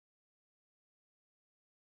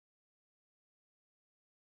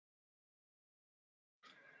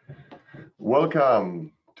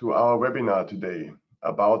Welcome to our webinar today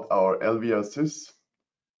about our LVRSys,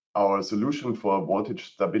 our solution for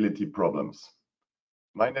voltage stability problems.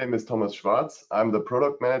 My name is Thomas Schwarz. I'm the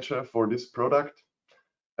product manager for this product,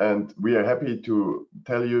 and we are happy to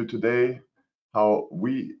tell you today how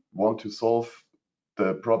we want to solve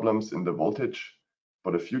the problems in the voltage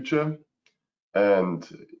for the future.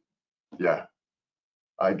 And yeah,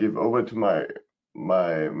 I give over to my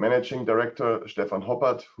managing director, Stefan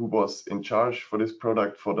Hoppert, who was in charge for this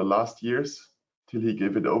product for the last years till he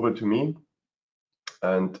gave it over to me.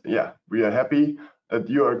 And yeah, we are happy that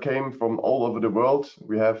you came from all over the world.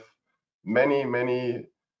 We have many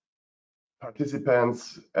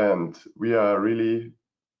participants, and we are really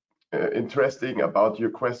interesting about your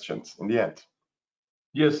questions in the end.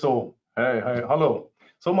 Yes, so hey, hello.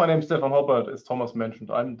 So my name is Stefan Hoppert, as Thomas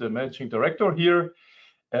mentioned. I'm the managing director here.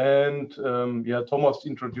 And yeah, Thomas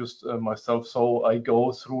introduced myself, so I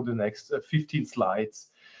go through the next 15 slides.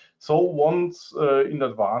 So once in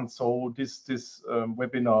advance, so this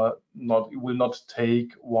webinar will not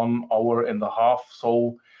take 1 hour and a half.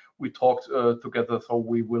 So we talked together, so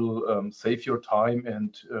we will save your time,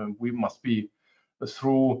 and we must be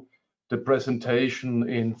through the presentation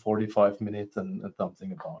in 45 minutes and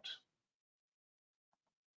something about.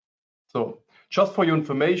 So just for your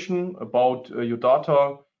information about your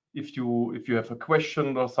data, if you have a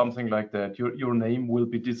question or something like that, your name will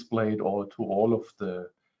be displayed to all of the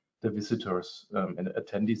visitors and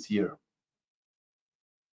attendees here.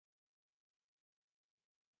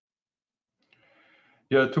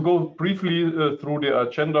 Yeah, to go briefly through the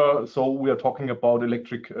agenda. So we are talking about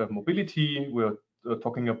electric mobility. We are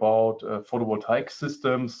talking about photovoltaic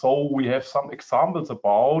systems. So we have some examples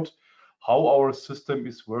about how our system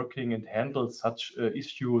is working and handles such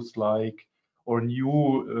issues like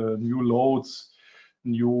new loads,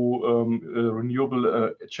 new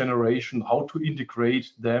renewable generation, how to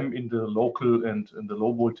integrate them in the local and in the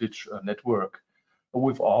low voltage network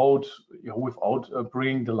without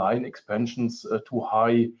bringing the line expansions to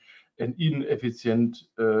high and inefficient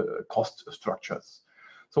cost structures.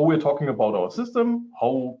 So we're talking about our system,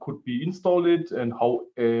 how could we install it, and how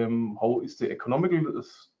is the economical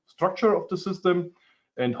structure of the system,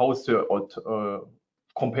 and how is the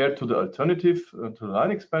compared to the alternative to the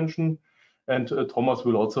line expansion. And Thomas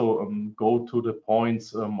will also go to the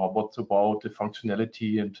points what's about the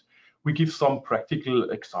functionality, and we give some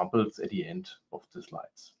practical examples at the end of the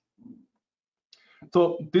slides.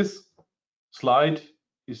 So this slide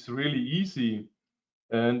is really easy,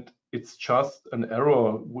 and it's just an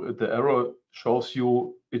arrow. The arrow shows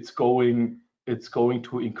you it's going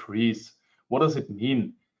to increase. What does it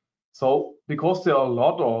mean? So because there are a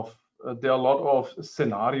lot of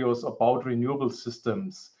scenarios about renewable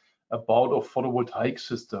systems, about photovoltaic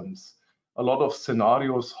systems, a lot of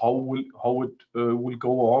scenarios how it will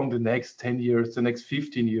go on the next 10 years, the next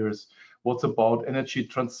 15 years, what's about energy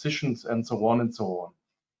transitions, and so on and so on.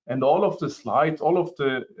 And all of the slides, all of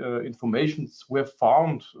the informations we have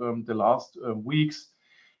found the last weeks,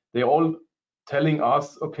 they're all telling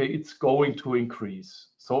us, okay, it's going to increase.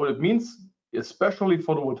 So it means especially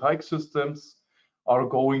photovoltaic systems are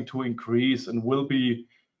going to increase and will be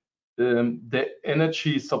the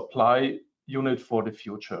energy supply unit for the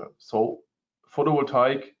future. So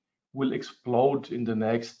photovoltaic will explode in the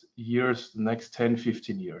next years, the next 10,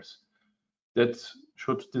 15 years. This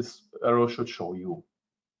arrow should show you.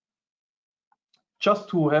 Just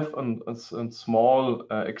to have a small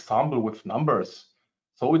example with numbers.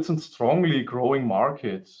 So it's a strongly growing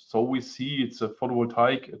market. So we see it's a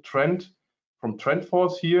photovoltaic trend from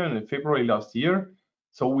TrendForce here in February last year.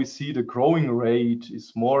 So we see the growing rate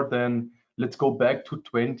is more than, let's go back to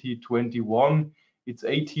 2021, it's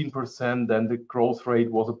 18%, then the growth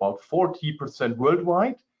rate was about 40%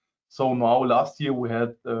 worldwide. So now last year we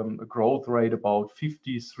had a growth rate about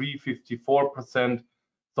 53, 54%.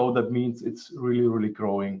 So that means it's really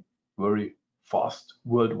growing very fast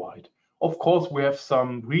worldwide. Of course, we have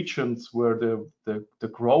some regions where the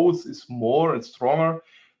growth is more and stronger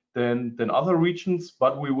than other regions,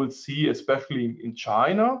 but we will see, especially in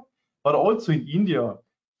China, but also in India,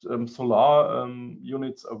 solar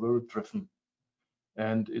units are very driven,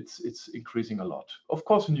 and it's increasing a lot. Of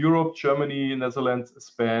course, in Europe, Germany, Netherlands,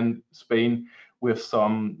 Spain, we have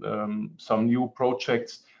some new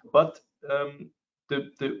projects, but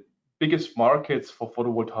the biggest markets for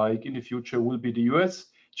photovoltaic in the future will be the US,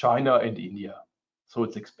 China, and India. So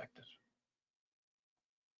it's expected.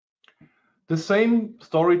 The same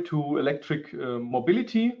story to electric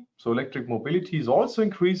mobility. So electric mobility is also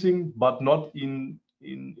increasing, but not in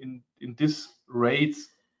this rates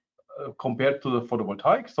compared to the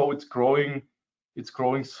photovoltaic. So it's growing It's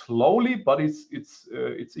growing slowly, but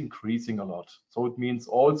it's increasing a lot. So it means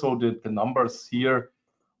also that the numbers here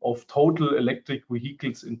of total electric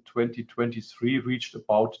vehicles in 2023 reached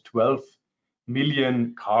about 12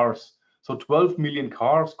 million cars. So 12 million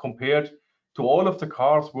cars compared to all of the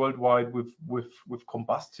cars worldwide with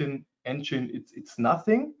combustion engine, it's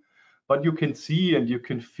nothing. But you can see and you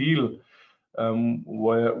can feel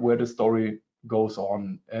where the story goes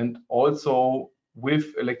on. And also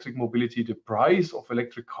with electric mobility, the price of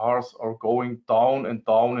electric cars are going down and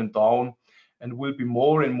down and down, and will be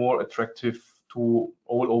more and more attractive to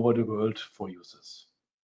all over the world for users.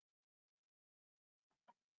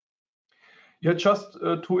 Yeah, just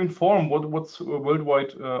to inform what's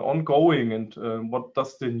worldwide ongoing and what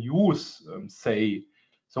does the news say.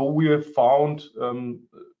 So we have found,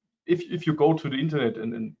 if you go to the internet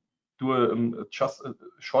and do just a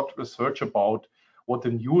short research about what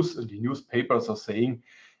the news and the newspapers are saying,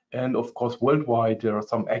 and of course worldwide there are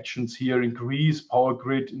some actions here in Greece, power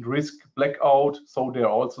grid and risk blackout. So there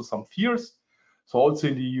are also some fears. So also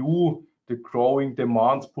in the EU, the growing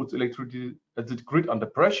demands puts electricity at the grid under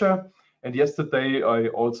pressure. And yesterday I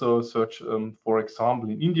also searched, for example,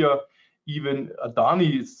 in India, even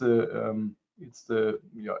Adani is it's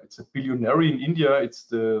a billionaire in India. It's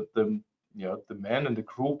the man in the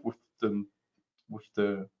group with the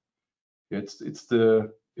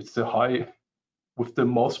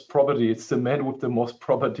most property. It's the man with the most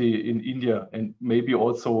property in India, and maybe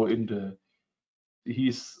also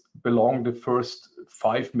he's belong the first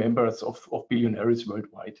 5 members of billionaires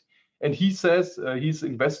worldwide. And he says he's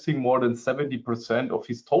investing more than 70% of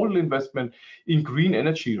his total investment in green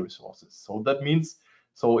energy resources. So that means,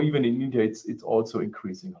 so even in India, it's also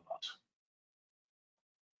increasing a lot.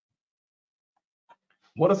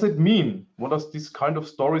 What does it mean? What does this kind of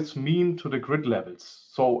stories mean to the grid levels?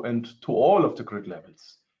 So, and to all of the grid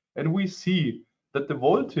levels. And we see that the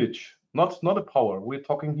voltage, not the power, we're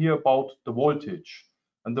talking here about the voltage.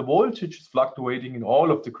 And the voltage is fluctuating in all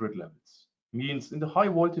of the grid levels. Means in the high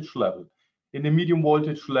voltage level, in the medium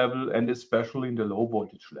voltage level, and especially in the low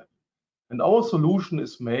voltage level. And our solution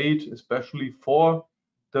is made especially for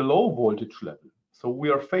the low voltage level. So we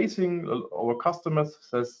are facing, our customers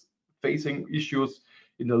says, facing issues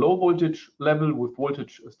in the low voltage level with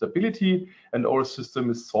voltage stability, and our system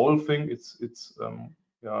is solving. It's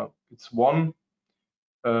one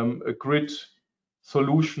a grid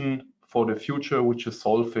solution for the future, which is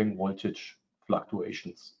solving voltage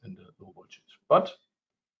fluctuations in the low voltage. But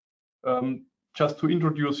just to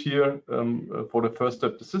introduce here for the first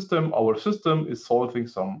step the system, our system is solving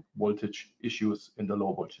some voltage issues in the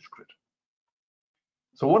low voltage grid.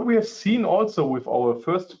 So what we have seen also with our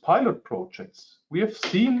first pilot projects, we have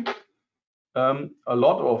seen a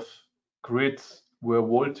lot of grids where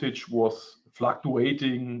voltage was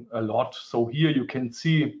fluctuating a lot. So here you can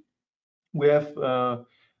see we have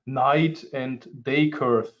night and day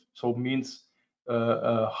curve. So it means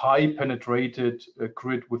a high penetrated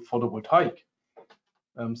grid with photovoltaic.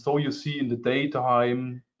 So you see in the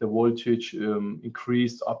daytime, the voltage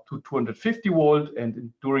increased up to 250 volt,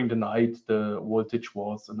 and during the night, the voltage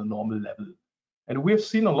was on a normal level. And we have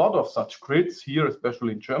seen a lot of such grids here,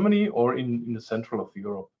 especially in Germany or in the central of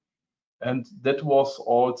Europe. And that was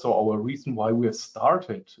also our reason why we have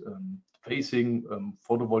started facing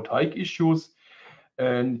photovoltaic issues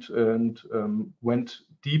and went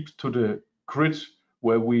deep to the grid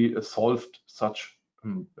where we solved such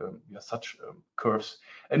curves.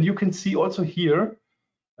 And you can see also here,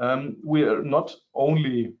 we are not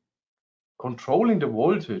only controlling the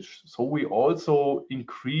voltage, so we also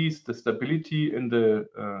increase the stability in the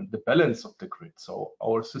balance of the grid. So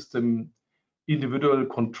our system individual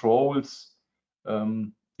controls,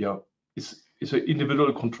 is an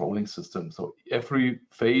individual controlling system. So every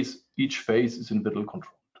phase, each phase is individual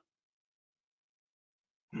controlled.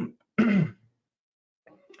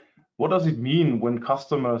 What does it mean when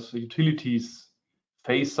customers, utilities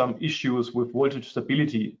face some issues with voltage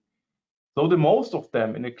stability? So the most of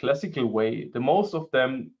them, in a classical way, the most of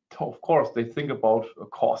them, of course, they think about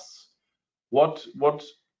costs. What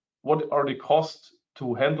are the costs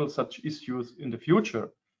to handle such issues in the future?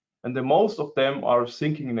 And the most of them are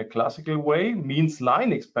thinking in a classical way, means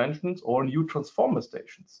line expansions or new transformer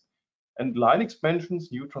stations. And line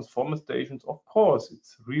expansions, new transformer stations, of course,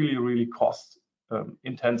 it's really, really cost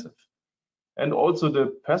intensive. And also the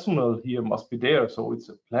personnel here must be there. So it's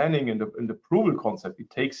a planning and approval concept. It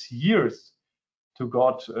takes years to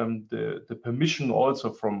got the permission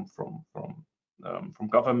also from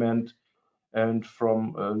government and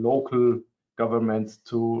from local governments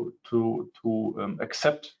to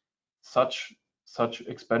accept such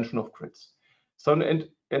expansion of grids. So and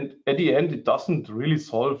at the end, it doesn't really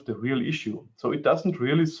solve the real issue. So it doesn't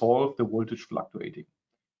really solve the voltage fluctuating.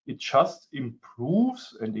 It just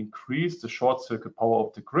improves and increases the short circuit power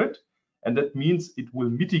of the grid, and that means it will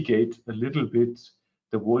mitigate a little bit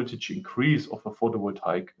the voltage increase of a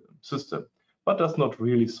photovoltaic system, but does not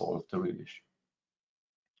really solve the real issue.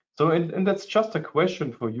 So and that's just a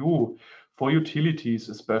question for you, for utilities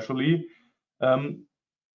especially.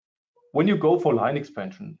 When you go for line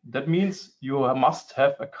expansion, that means you must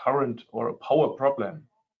have a current or a power problem.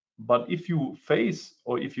 But if you face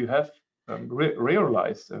or if you have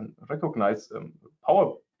realized and recognized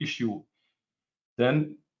power issue,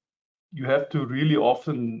 then you have to really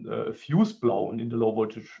often fuse blown in the low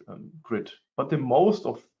voltage grid. But the most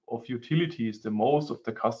of utilities, the most of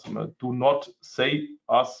the customer do not say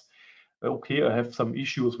us, okay, I have some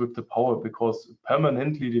issues with the power because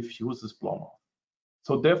permanently the fuse is blown off.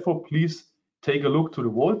 So therefore, please take a look to the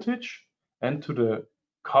voltage and to the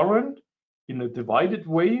current in a divided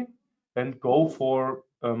way and go for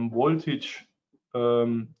voltage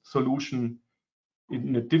solution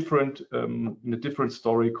in a different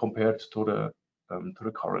story compared to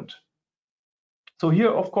the current. So here,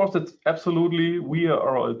 of course, it's absolutely we are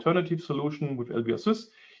our alternative solution with LVRSys.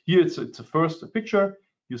 Here it's a first picture.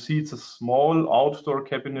 You see it's a small outdoor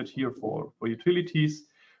cabinet here for utilities,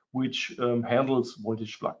 which handles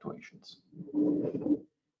voltage fluctuations.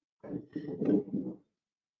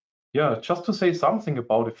 Yeah, just to say something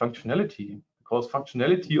about the functionality, because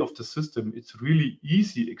functionality of the system, it's really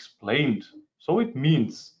easy explained. So it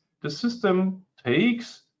means the system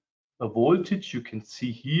takes a voltage you can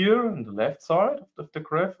see here on the left side of the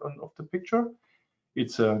graph and of the picture.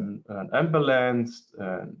 It's an unbalanced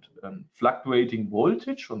and fluctuating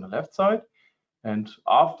voltage on the left side. And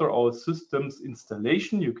after our system's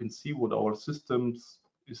installation, you can see what our systems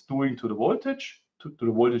is doing to the voltage, to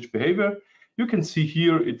the voltage behavior. You can see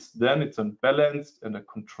here it's unbalanced and a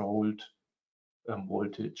controlled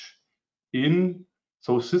voltage in.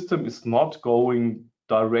 So system is not going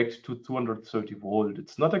direct to 230 volt.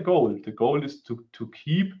 It's not a goal. The goal is to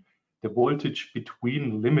keep the voltage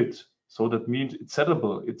between limit. So that means it's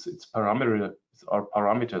settable. It's our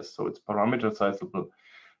parameters. So it's parameterizable.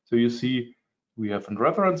 So you see we have a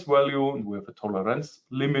reference value and we have a tolerance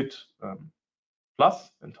limit plus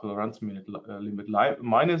and tolerance limit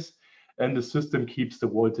minus, and the system keeps the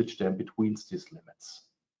voltage then between these limits.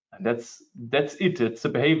 And that's it. It's the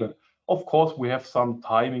behavior. Of course, we have some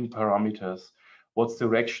timing parameters. What's the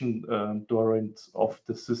direction durance of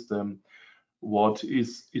the system? What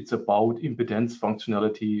is it's about impedance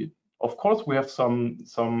functionality? Of course, we have some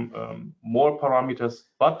more parameters,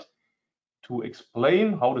 but to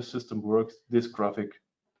explain how the system works, this graphic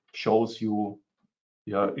shows you,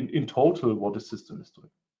 in total what the system is doing.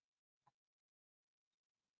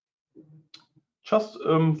 Just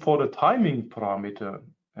for the timing parameter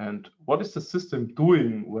and what is the system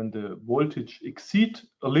doing when the voltage exceeds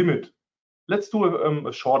a limit. Let's do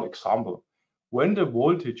a short example. When the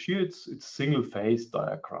voltage here, it's single phase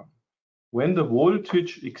diagram. When the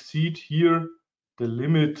voltage exceeds here the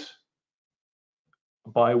limit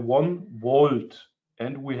by 1 volt,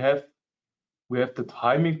 and we have the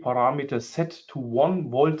timing parameter set to 1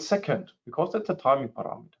 volt second, because that's a timing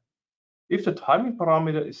parameter. If the timing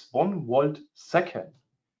parameter is 1 volt second,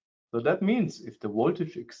 so that means if the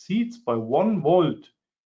voltage exceeds by 1 volt,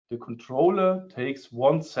 the controller takes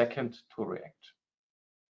 1 second to react.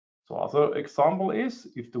 So other example is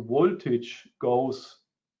if the voltage goes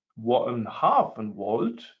 1/2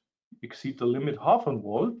 volt, exceed the limit 1/2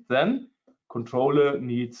 volt, then controller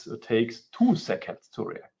takes 2 seconds to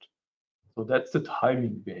react. So that's the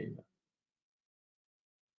timing behavior.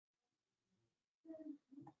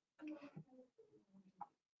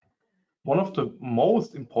 One of the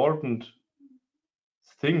most important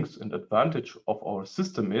things and advantage of our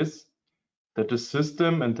system is that the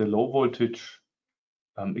system and the low voltage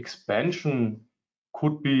expansion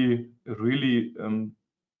could be really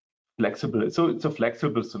flexible. So it's a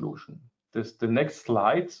flexible solution. The next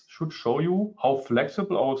slides should show you how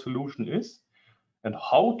flexible our solution is and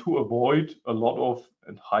how to avoid a lot of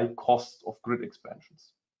and high costs of grid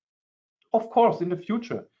expansions. Of course, in the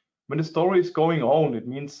future, when the story is going on, it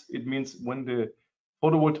means when the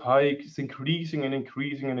photovoltaic is increasing and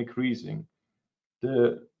increasing and increasing,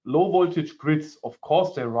 the low voltage grids, of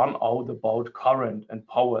course, they run out about current and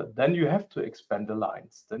power. Then you have to expand the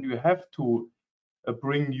lines. Then you have to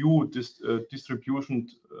bring new distribution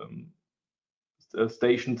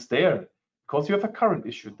stations there, because you have a current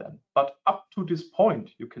issue then. But up to this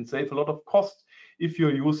point, you can save a lot of cost if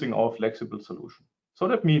you're using our flexible solution. So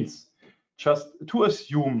that means just to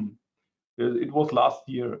assume It was last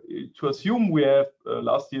year. To assume we have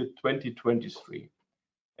last year 2023,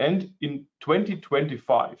 and in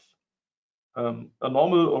 2025 a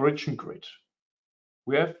normal origin grid.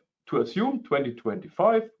 We have to assume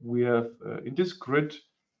 2025 we have in this grid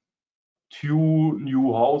 2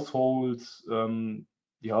 new households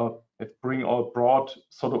that bring out broad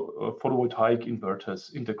sort of photovoltaic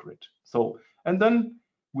inverters in the grid. So, and then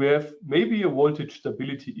we have maybe a voltage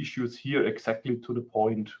stability issues here exactly to the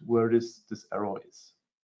point where this error is.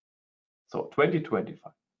 So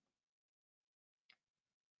 2025.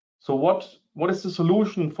 So what is the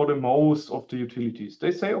solution for the most of the utilities?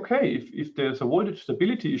 They say, okay, if there's a voltage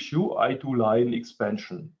stability issue, I do line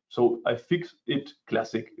expansion. So I fix it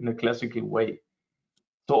in a classical way.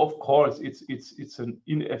 So of course it's an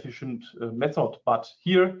inefficient method, but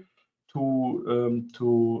here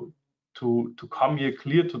to come here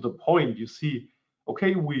clear to the point, you see,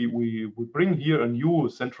 okay, we bring here a new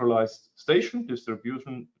centralized station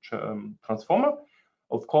distribution transformer.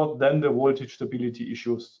 Of course, then the voltage stability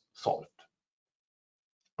issues solved.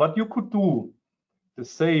 But you could do the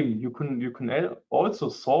same. You can also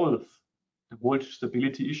solve the voltage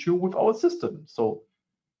stability issue with our system. So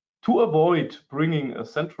to avoid bringing a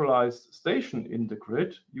centralized station in the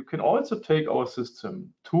grid, you can also take our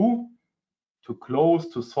system to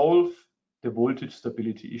solve the voltage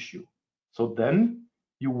stability issue. So then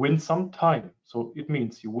you win some time. So it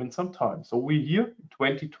means you win some time. So we here in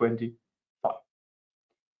 2025.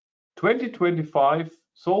 2025,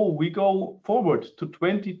 so we go forward to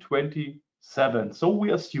 2027. So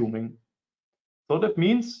we're assuming. So that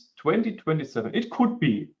means 2027. It could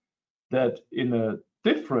be that in a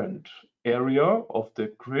different area of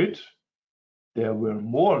the grid, there were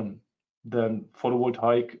more than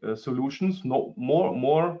photovoltaic solutions. No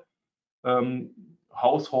more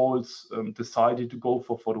households decided to go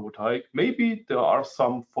for photovoltaic. Maybe there are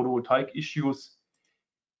some photovoltaic issues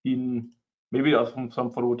some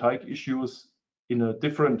photovoltaic issues in a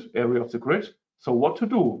different area of the grid. So what to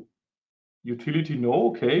do? Utility know,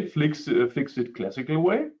 okay, fix it classical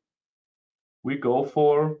way. We go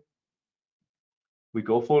for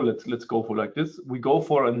let's go for like this. We go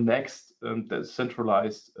for a next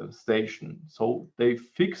centralized station. So they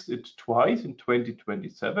fixed it twice in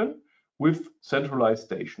 2027 with centralized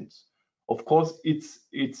stations. Of course, it's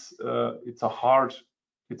a hard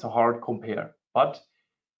compare, but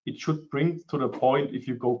it should bring to the point if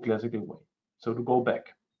you go classical way. So to go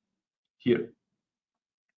back here,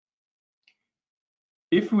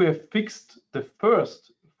 if we have fixed the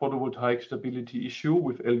first photovoltaic stability issue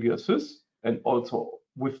with LVRSys, and also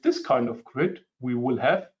with this kind of grid, we will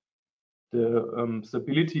have the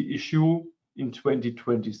stability issue in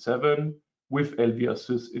 2027 with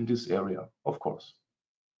LVRSys in this area, of course.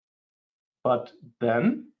 But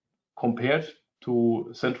then, compared to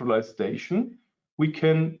centralized station, we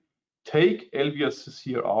can take LVRSys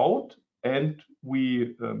here out and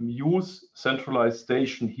we use centralized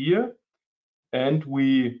station here, and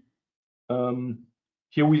you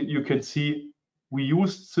can see we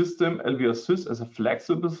used system LVRSys as a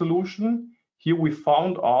flexible solution. Here we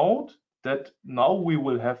found out that now we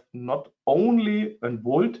will have not only a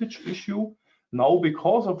voltage issue, now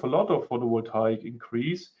because of a lot of photovoltaic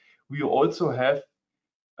increase, we also have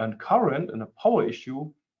a current and a power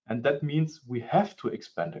issue, and that means we have to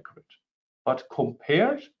expand the grid. But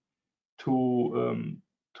compared to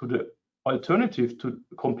the alternative,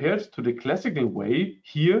 compared to the classical way,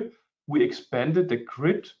 here we expanded the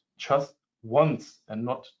grid just once and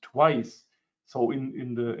not twice. So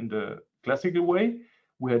in the classical way,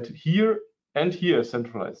 we had here and here a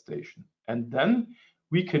centralized station, and then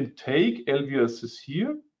we can take LVRSys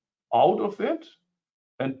here out of it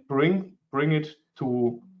and bring it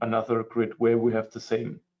to another grid where we have the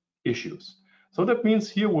same issues. So that means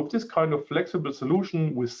here with this kind of flexible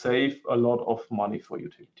solution, we save a lot of money for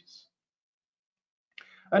utilities.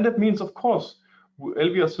 And that means, of course,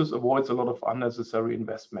 LVRSys avoids a lot of unnecessary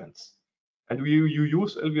investments. And you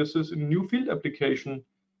use LVRSys in a new field application.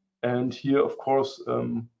 And here, of course,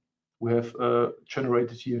 we have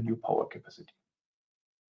generated here new power capacity.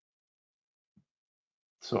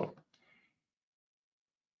 So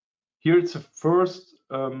here it's a first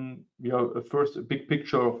big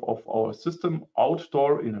picture of our system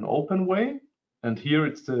outdoor in an open way. And here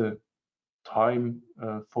it's the time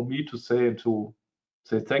for me to say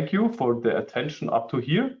thank you for the attention up to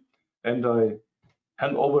here. And I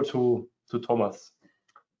hand over to Thomas.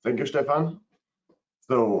 Thank you, Stefan.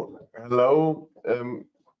 So, hello.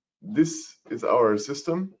 This is our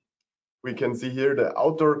system. We can see here the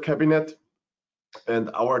outdoor cabinet, and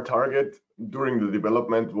our target during the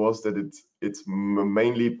development was that it's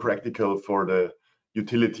mainly practical for the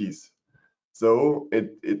utilities. So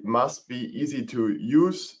it must be easy to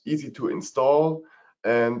use, easy to install,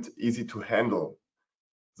 and easy to handle.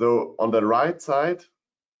 So on the right side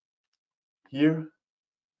here,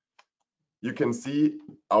 you can see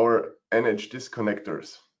our NH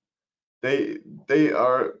disconnectors. They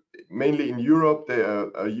are mainly in Europe. They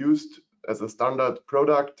are used as a standard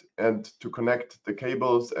product and to connect the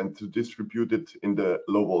cables and to distribute it in the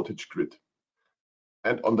low voltage grid.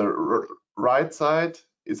 And on the right side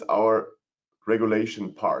is our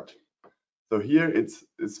regulation part. So here it's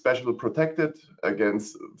specially protected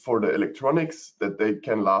against for the electronics that they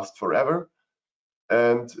can last forever.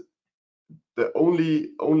 And the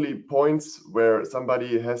only points where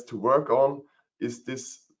somebody has to work on is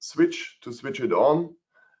this switch to switch it on,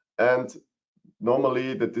 and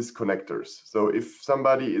normally the disconnectors. So if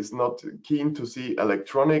somebody is not keen to see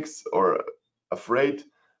electronics or afraid,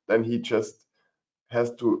 then he just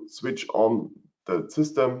has to switch on the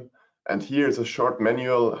system. And here is a short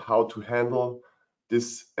manual how to handle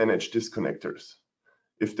this NH disconnectors.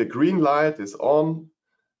 If the green light is on,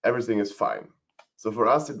 everything is fine. So for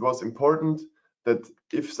us, it was important that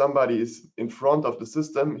if somebody is in front of the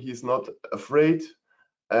system, he's not afraid,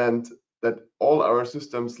 and that all our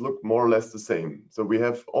systems look more or less the same. So we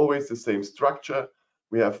have always the same structure.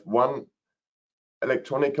 We have one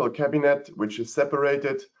electronical cabinet which is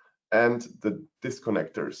separated, and the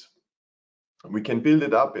disconnectors. We can build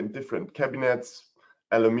it up in different cabinets,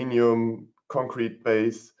 aluminium, concrete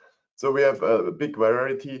base. So we have a big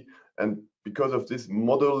variety, and because of this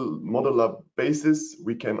modular basis,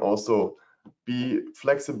 we can also be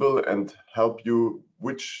flexible and help you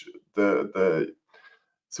which the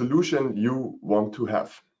solution you want to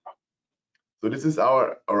have. So this is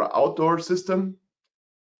our outdoor system.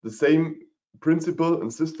 The same principle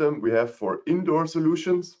and system we have for indoor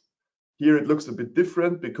solutions. Here it looks a bit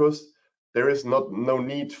different because there is no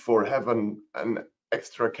need for having an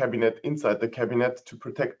extra cabinet inside the cabinet to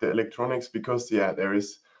protect the electronics, because there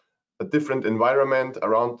is a different environment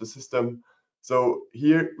around the system. So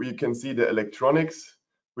here we can see the electronics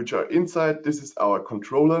which are inside. This is our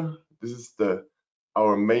controller. This is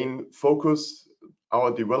our main focus,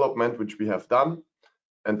 our development which we have done,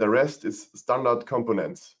 and the rest is standard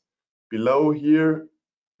components. Below here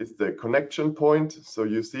is the connection point. So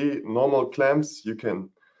you see normal clamps, you can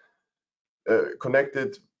connect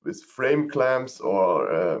it with frame clamps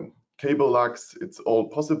or cable lugs. It's all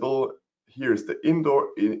possible. Here is the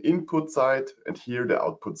input side, and here the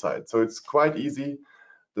output side. So it's quite easy.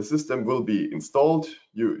 The system will be installed.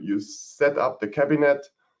 You set up the cabinet.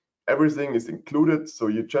 Everything is included. So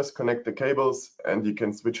you just connect the cables and you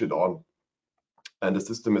can switch it on, and the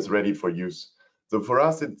system is ready for use. So for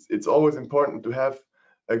us, it's always important to have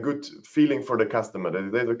a good feeling for the customer.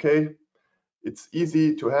 That is okay, it's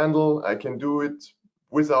easy to handle. I can do it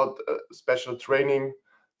without special training.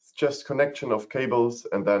 It's just connection of cables,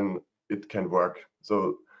 and then it can work.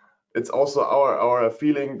 So it's also our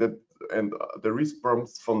feeling that, and the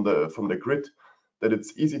response from the grid, that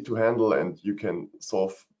it's easy to handle and you can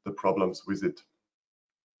solve the problems with it.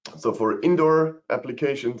 So for indoor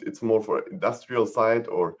applications, it's more for industrial side,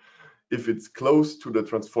 or if it's close to the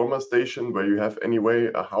transformer station where you have anyway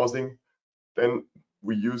a housing, then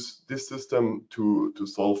we use this system to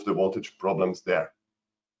solve the voltage problems there.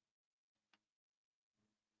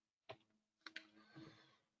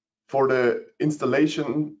 For the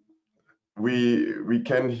installation, we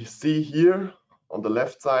can see here on the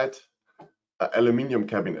left side an aluminium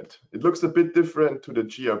cabinet. It looks a bit different to the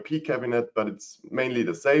GRP cabinet, but it's mainly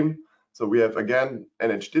the same. So we have again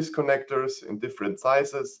NH disconnectors in different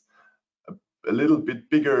sizes, a little bit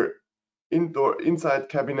bigger inside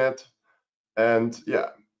cabinet, and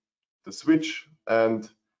the switch. And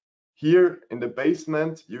here in the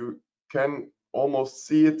basement you can almost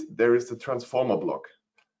see it, there is a transformer block.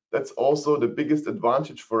 That's also the biggest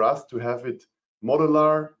advantage for us, to have it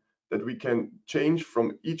modular, that we can change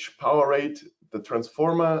from each power rate the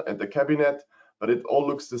transformer and the cabinet, but it all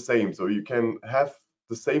looks the same. So you can have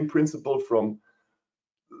the same principle from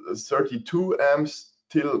 32 amps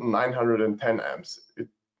till 910 amps.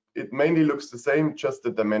 It mainly looks the same, just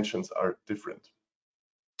the dimensions are different.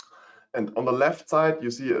 And on the left side,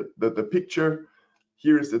 you see the picture.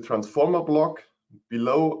 Here is the transformer block.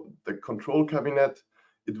 Below the control cabinet,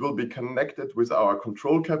 it will be connected with our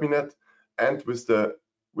control cabinet and with the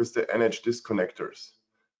NH disconnectors.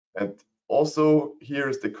 And also here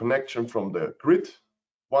is the connection from the grid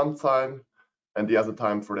one time, and the other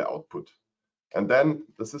time for the output. And then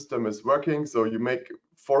the system is working. So you make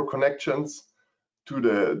 4 connections to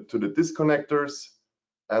the disconnectors,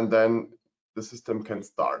 and then the system can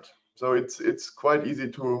start. So it's quite easy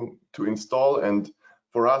to install, and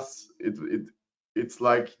for us, it's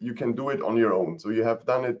like you can do it on your own. So you have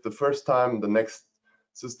done it the first time, the next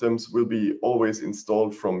systems will be always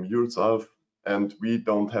installed from yourself, and we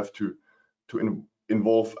don't have to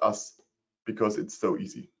involve us because it's so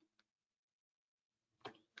easy.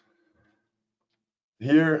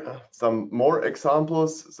 Here some more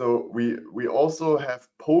examples. So we also have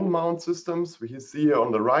pole mount systems. We see here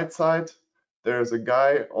on the right side, there's a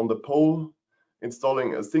guy on the pole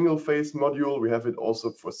installing a single phase module. We have it also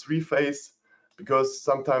for 3-phase, because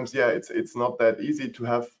sometimes, yeah, it's not that easy to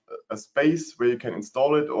have a space where you can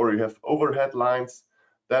install it, or you have overhead lines.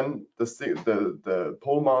 Then the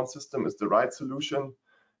pole mount system is the right solution.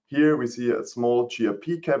 Here we see a small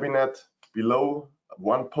GRP cabinet below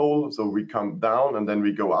one pole, so we come down and then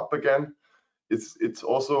we go up again. It's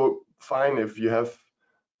also fine if you have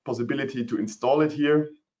possibility to install it here,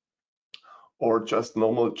 or just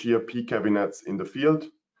normal GRP cabinets in the field.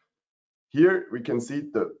 Here we can see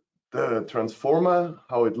the transformer,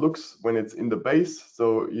 how it looks when it's in the base.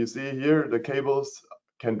 So you see here the cables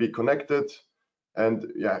can be connected,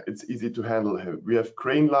 and yeah, it's easy to handle. We have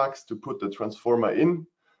crane lugs to put the transformer in,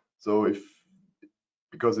 so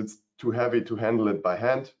because it's too heavy to handle it by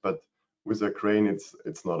hand, but with a crane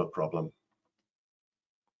it's not a problem.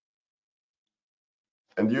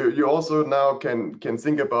 And you also now can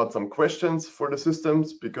think about some questions for the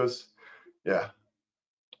systems, because yeah,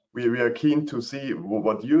 we are keen to see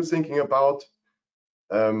what you're thinking about.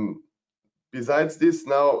 Besides this,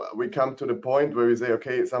 now we come to the point where we say,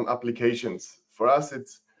 okay, some applications. For us,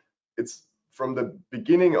 it's from the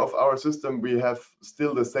beginning of our system, we have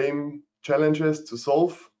still the same challenges to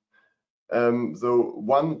solve. So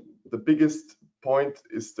the biggest point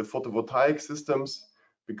is the photovoltaic systems,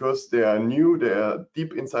 because they are new, they are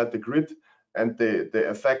deep inside the grid, and they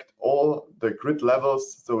affect all the grid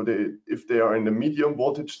levels. So if they are in the medium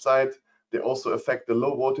voltage side, they also affect the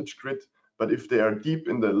low voltage grid. But if they are deep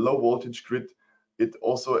in the low voltage grid, it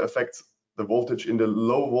also affects the voltage in the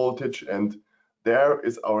low voltage, and there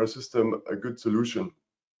is our system a good solution.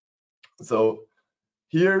 So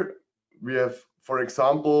here we have, for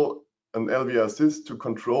example, an LVRSys to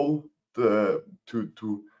control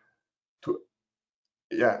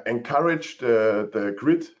encourage the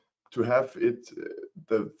grid to have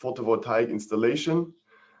the photovoltaic installation.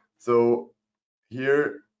 So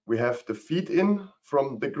here we have the feed in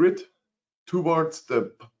from the grid towards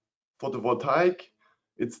the photovoltaic.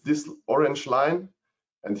 It's this orange line,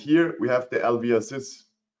 and here we have the LVRSys.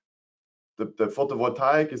 The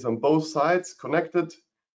photovoltaic is on both sides connected,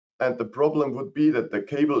 and the problem would be that the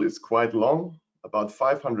cable is quite long, about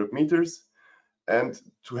 500 meters, and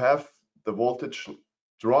to have the voltage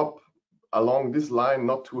drop along this line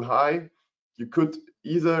not too high, you could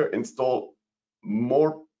either install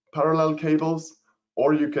more parallel cables,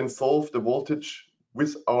 or you can solve the voltage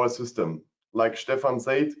with our system. Like Stefan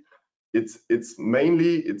said, it's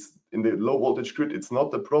mainly in the low voltage grid, it's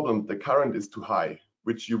not the problem, the current is too high,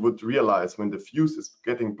 which you would realize when the fuse is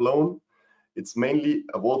getting blown. It's mainly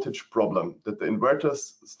a voltage problem, that the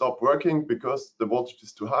inverters stop working because the voltage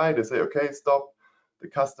is too high. They say, okay, stop. The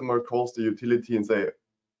customer calls the utility and say,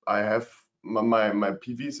 I have my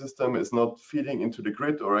PV system is not feeding into the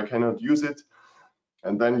grid, or I cannot use it.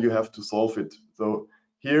 And then you have to solve it. So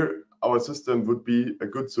here our system would be a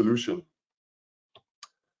good solution.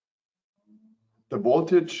 The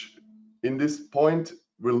voltage in this point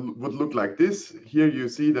would look like this. Here you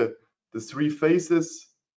see the 3 phases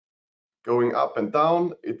going up and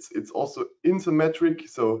down. It's also asymmetric,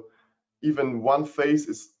 so even one phase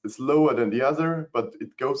is lower than the other, but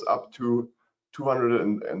it goes up to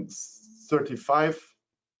 235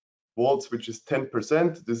 volts, which is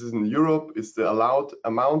 10%. This is in Europe, is the allowed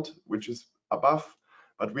amount, which is above.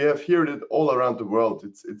 But we have here it all around the world.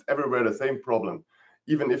 It's everywhere the same problem.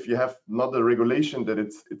 Even if you have not a regulation that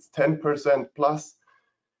it's 10% plus,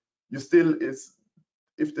 you still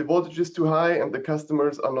if the voltage is too high and the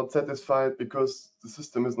customers are not satisfied because the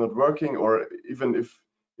system is not working, or even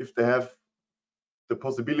if they have the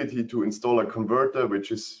possibility to install a converter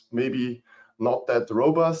which is maybe not that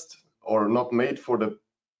robust or not made for the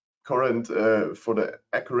current for the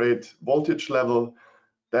accurate voltage level,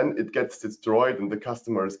 then it gets destroyed and the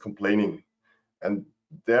customer is complaining, and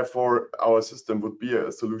therefore our system would be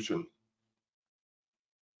a solution.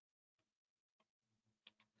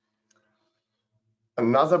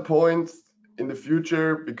 Another point in the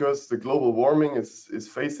future, because the global warming is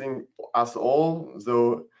facing us all,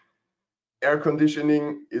 so air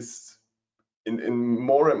conditioning is in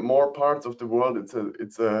more and more parts of the world,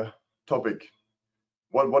 it's a topic.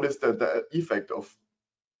 What is the effect of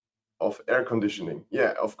air conditioning?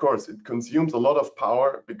 Yeah, of course, it consumes a lot of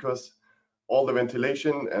power, because all the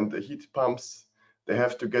ventilation and the heat pumps, they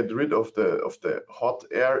have to get rid of the hot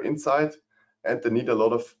air inside, and they need a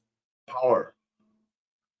lot of power.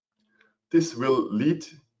 This will lead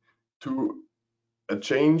to a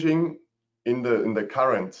changing in the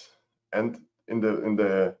current and in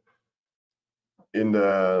the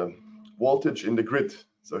voltage in the grid.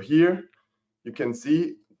 So here you can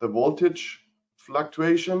see the voltage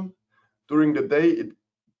fluctuation during the day.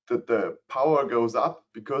 The power goes up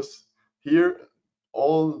because here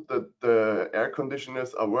all the air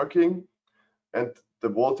conditioners are working and the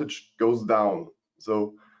voltage goes down.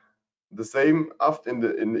 So the same after in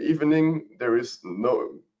the evening, there is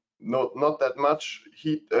not that much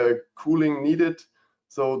heat cooling needed,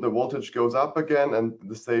 so the voltage goes up again, and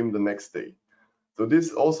the same the next day. So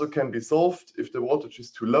this also can be solved. If the voltage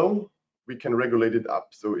is too low, we can regulate it up.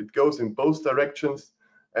 So it goes in both directions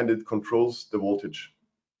and it controls the voltage.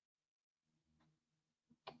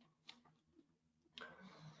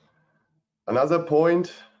 Another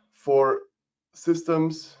point for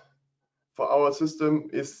systems, for our system,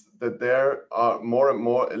 is that there are more and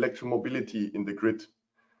more electromobility in the grid.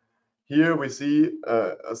 Here we see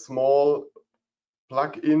a small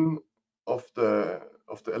plug-in of the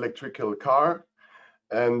electrical car,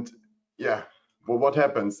 and yeah, well, what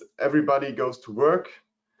happens? Everybody goes to work.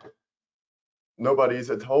 Nobody is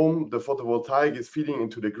at home. The photovoltaic is feeding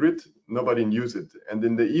into the grid. Nobody uses it, and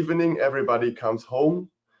in the evening, everybody comes home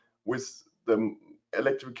with the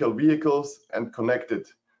electrical vehicles and connected.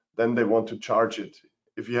 Then they want to charge it.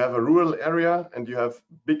 If you have a rural area and you have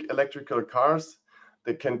big electrical cars,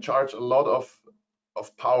 they can charge a lot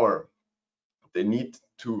of power. They need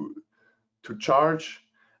to charge,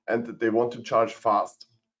 and they want to charge fast.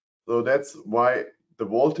 So that's why the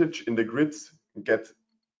voltage in the grids get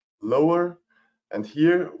lower. And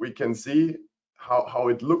here we can see how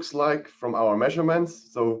it looks like from our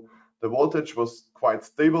measurements. So the voltage was quite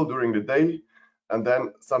stable during the day, and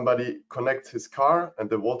then somebody connects his car and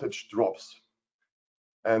the voltage drops.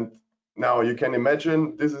 And now you can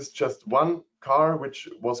imagine this is just one car which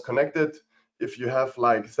was connected. If you have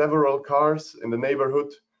like several cars in the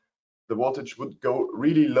neighborhood, the voltage would go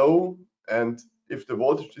really low, and if the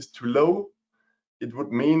voltage is too low, it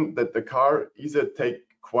would mean that the car either take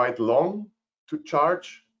quite long to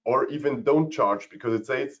charge or even don't charge, because it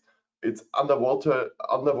says it's under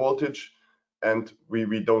voltage and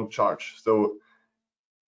we don't charge. So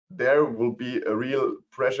there will be a real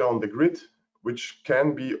pressure on the grid, which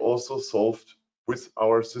can be also solved with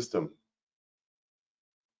our system.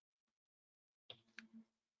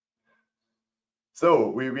 So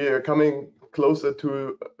we are coming closer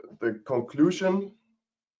to the conclusion,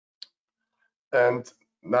 and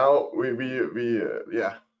now we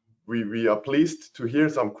are pleased to hear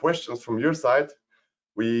some questions from your side.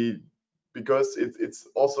 Because it's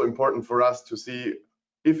also important for us to see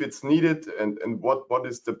if it's needed and what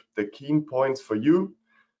is the key points for you.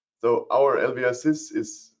 So our LVRSys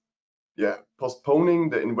is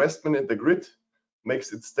postponing the investment in the grid,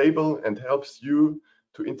 makes it stable, and helps you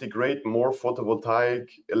to integrate more photovoltaic,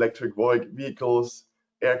 electric vehicles,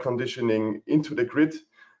 air conditioning into the grid,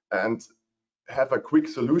 and have a quick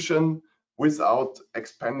solution without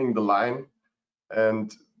expanding the line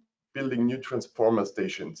and building new transformer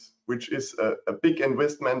stations, which is a big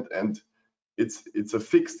investment, and it's a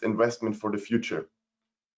fixed investment for the future.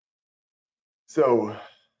 So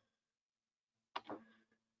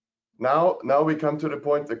now we come to the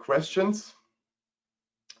point, the questions.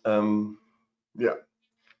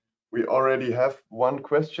 We already have one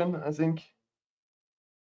question, I think.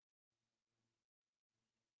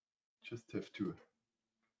 Just have to.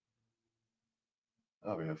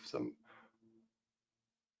 We have some.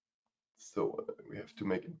 So we have to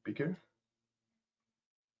make it bigger.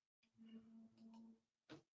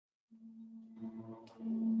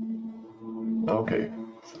 Okay.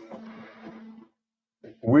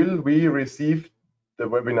 Will we receive the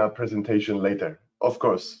webinar presentation later? Of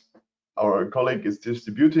course. Our colleague is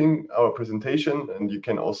distributing our presentation, and you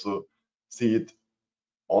can also see it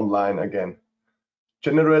online again.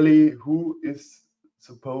 Generally, who is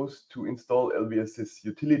supposed to install LVRSys,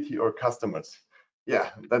 utility or customers? Yeah,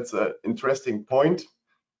 that's an interesting point.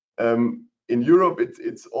 In Europe,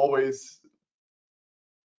 it's always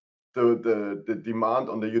the demand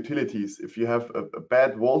on the utilities. If you have a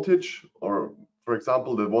bad voltage, or for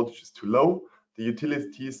example, the voltage is too low, the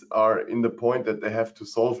utilities are in the point that they have to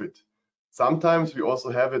solve it. Sometimes we also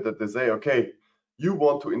have it that they say, okay, you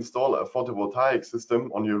want to install a photovoltaic system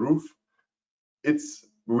on your roof.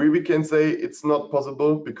 We can say it's not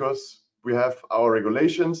possible because we have our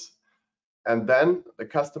regulations, and then the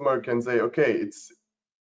customer can say, okay,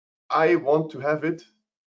 I want to have it,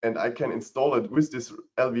 and I can install it with this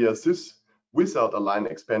LVRSys without a line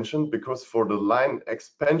expansion, because for the line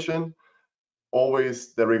expansion,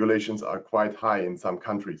 always the regulations are quite high in some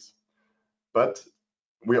countries. But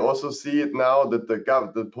we also see it now that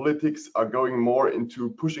the politics are going more into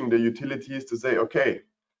pushing the utilities to say, okay,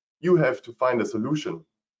 you have to find a solution.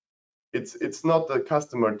 It's not the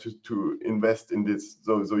customer to invest in this.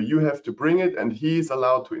 So you have to bring it, and he is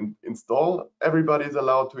allowed to install. Everybody is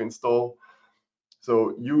allowed to install.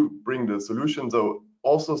 So you bring the solution. So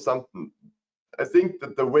also something, I think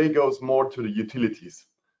that the way goes more to the utilities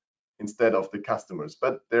instead of the customers,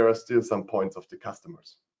 but there are still some points of the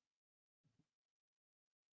customers.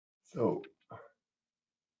 So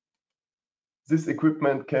this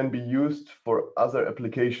equipment can be used for other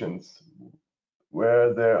applications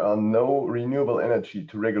where there are no renewable energy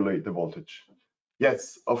to regulate the voltage.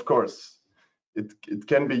 Yes, of course. It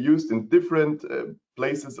can be used in different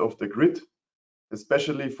places of the grid,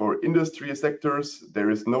 especially for industry sectors. There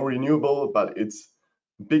is no renewable, but it's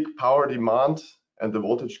big power demand and the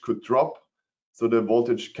voltage could drop. So the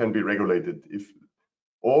voltage can be regulated.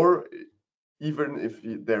 Even if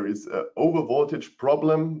there is an over voltage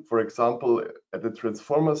problem, for example, at the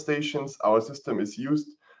transformer stations, our system is used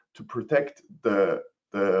to protect the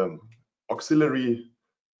auxiliary,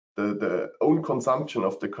 the own consumption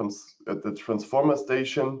of the transformer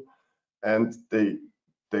station, and they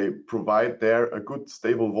provide there a good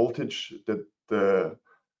stable voltage that the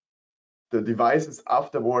devices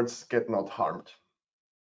afterwards get not harmed.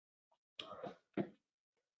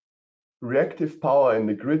 Reactive power in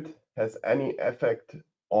the grid has any effect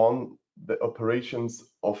on the operations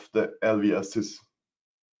of the LVRSys.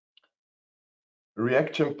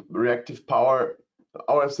 Reactive power,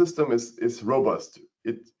 our system is robust.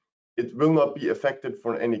 It will not be affected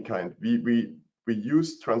for any kind. We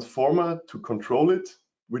use transformer to control it,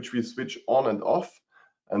 which we switch on and off,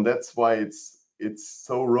 and that's why it's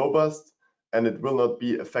so robust, and it will not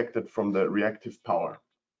be affected from the reactive power.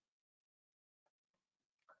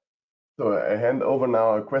 So I hand over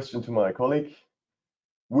now a question to my colleague.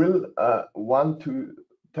 Will a 1 to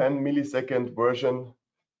 10 millisecond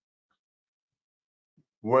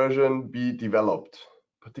version be developed,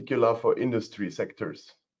 particular for industry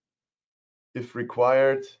sectors, if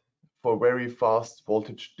required for very fast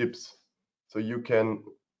voltage dips? So you can.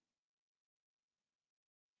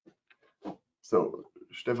 So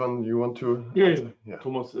Stefan, you want to? Yeah.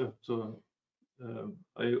 Thomas.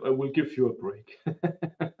 I will give you a break.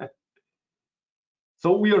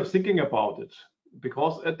 So we are thinking about it,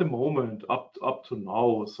 because at the moment, up to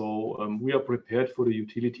now, so we are prepared for the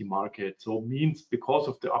utility market. So means because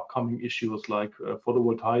of the upcoming issues like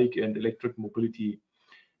photovoltaic and electric mobility,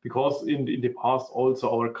 because in the past also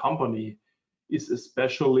our company is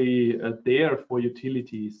especially there for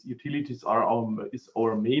utilities. Utilities is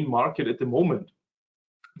our main market at the moment.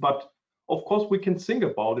 But of course, we can think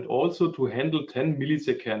about it also to handle 10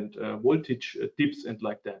 millisecond voltage dips and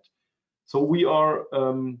like that. So we are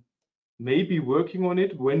maybe working on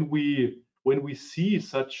it when we see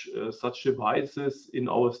such devices in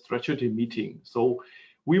our strategy meeting. So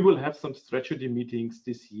we will have some strategy meetings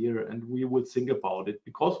this year, and we will think about it,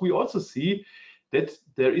 because we also see that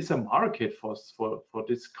there is a market for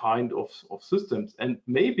this kind of systems, and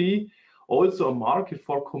maybe also a market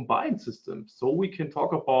for combined systems. So we can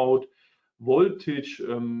talk about voltage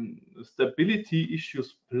stability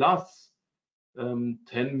issues plus 10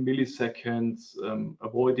 milliseconds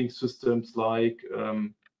avoiding systems like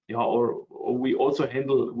or we also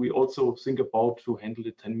think about to handle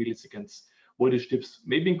the 10 milliseconds voltage dips,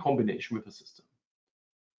 maybe in combination with a system.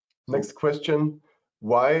 Next question: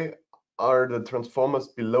 why are the transformers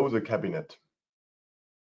below the cabinet?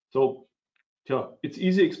 So yeah, it's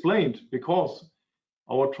easy explained, because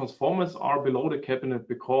our transformers are below the cabinet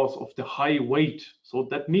because of the high weight. So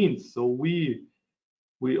that means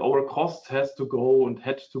our cost had to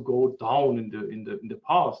go down in the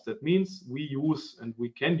past. That means we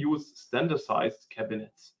can use standardized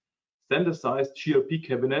cabinets, standardized GRP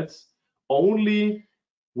cabinets, only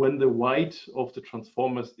when the weight of the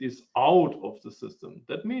transformers is out of the system.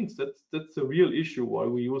 That means that's a real issue why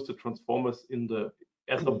we use the transformers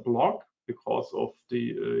as a block, because of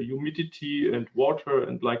the humidity and water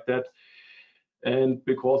and like that, and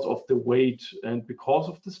because of the weight and because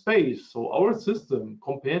of the space. So our system,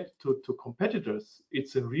 compared to competitors,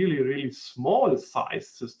 it's a really small size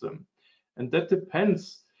system, and that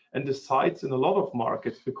depends and decides in a lot of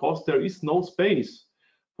markets, because there is no space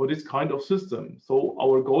for this kind of system. So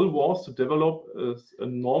our goal was to develop a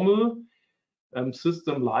normal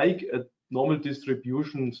system, like a normal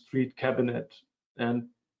distribution street cabinet, and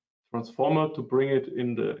transformer to bring it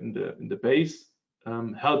in the base,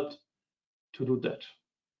 helped to do that.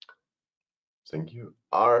 Thank you.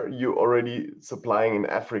 Are you already supplying in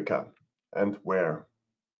Africa, and where?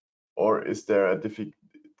 Or is there a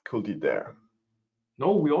difficulty there?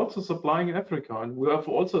 No, we're also supplying in Africa, and we have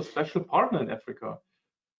also a special partner in Africa.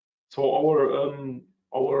 So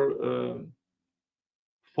our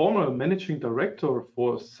former managing director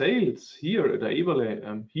for sales here at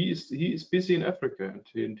Eberle, he is busy in Africa,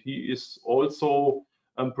 and he is also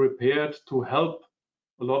prepared to help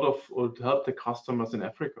to help the customers in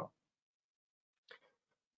Africa.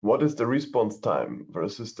 What is the response time for a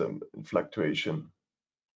system in fluctuation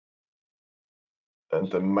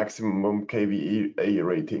and the maximum kVA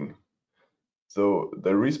rating? So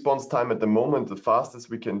the response time at the moment, the fastest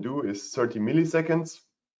we can do is 30 milliseconds.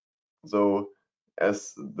 So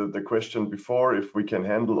as the question before, if we can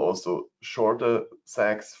handle also shorter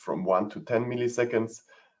sags from 1 to 10 milliseconds,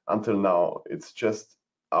 until now it's just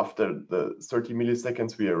after the 30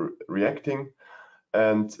 milliseconds we are reacting.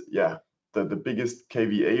 And yeah, the biggest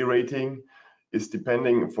kVA rating is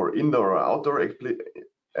depending for indoor or outdoor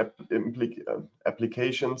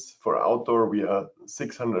applications. For outdoor we are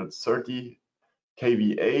 630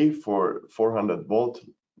 kVA for 400 volt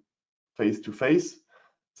face to face.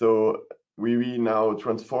 So we now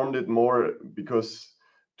transformed it more because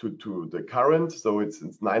to the current, so it's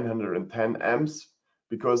 910 amps,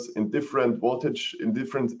 because in different voltage, in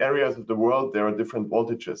different areas of the world, there are different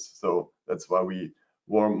voltages. So that's why we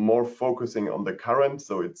were more focusing on the current.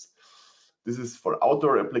 So this is for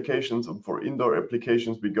outdoor applications, and for indoor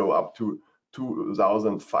applications we go up to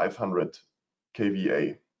 2500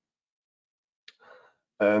 kVA.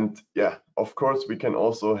 And yeah, of course we can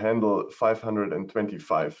also handle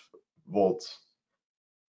 525 volts.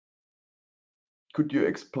 Could you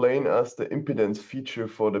explain us the impedance feature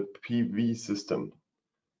for the PV system?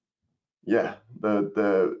 Yeah,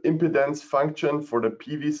 the impedance function for the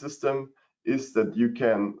PV system is that you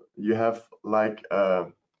have like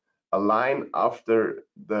a line after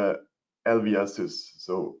the LVRSys.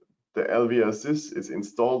 So the LVRSys is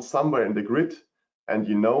installed somewhere in the grid, and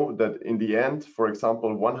you know that in the end, for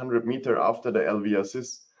example, 100 meters after the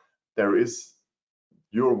LVRSys, there is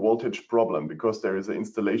your voltage problem because there is an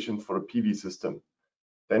installation for a PV system.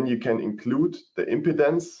 Then you can include the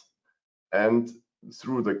impedance, and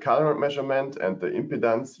through the current measurement and the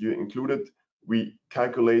impedance you included, we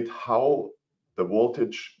calculate how the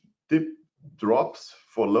voltage drops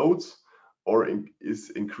for loads or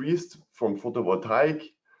is increased from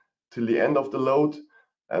photovoltaic till the end of the load,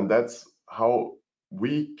 and that's how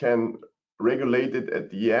we can regulate it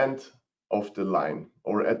at the end of the line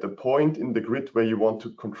or at the point in the grid where you want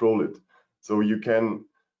to control it. So you can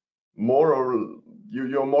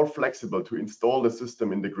you're more flexible to install the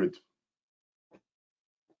system in the grid.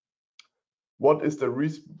 What is the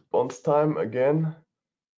response time again?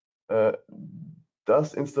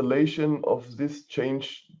 Does installation of this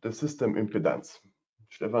change the system impedance?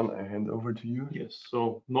 Stefan, I hand over to you. Yes,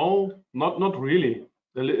 so no, not really,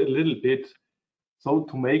 a little bit. So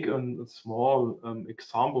to make a small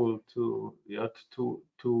example to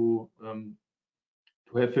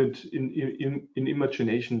have it in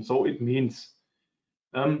imagination. So it means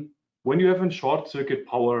when you have a short circuit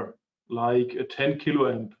power like a 10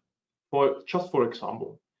 kiloamp, for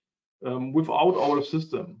example, without our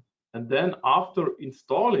system, and then after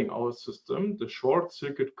installing our system, the short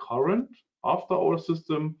circuit current after our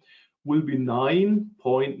system will be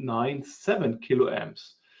 9.97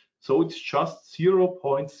 kiloamps. So it's just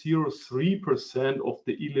 0.03% of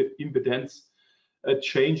the impedance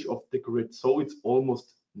change of the grid. So it's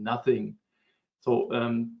almost nothing. So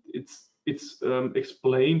it's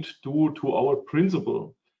explained due to our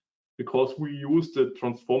principle, because we use the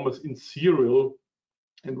transformers in serial,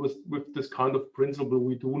 and with this kind of principle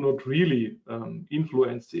we do not really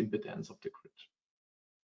influence the impedance of the grid.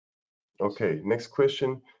 Okay, next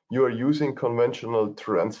question. You are using conventional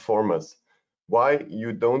transformers. Why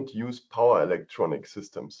you don't use power electronic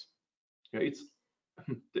systems? Yeah, it's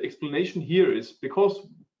the explanation here is because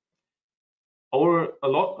our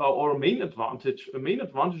main advantage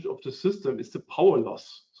of the system is the power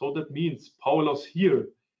loss. So that means power loss here,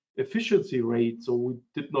 efficiency rate. So we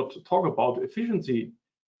did not talk about efficiency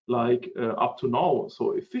like up to now.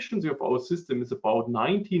 So efficiency of our system is about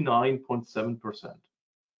 99.7%.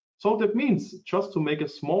 So that means, just to make a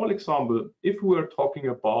small example, if we are talking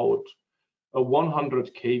about a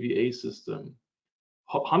 100 kVA system,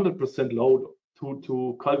 100% load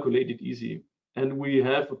to calculate it easy, and we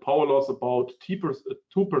have a power loss about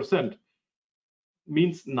 2%,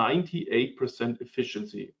 means 98%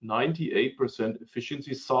 efficiency. 98%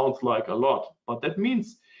 efficiency sounds like a lot, but that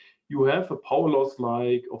means you have a power loss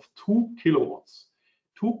like of 2 kilowatts.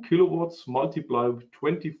 2 kilowatts, multiply with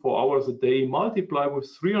 24 hours a day, multiply with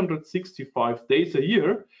 365 days a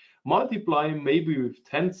year, multiply maybe with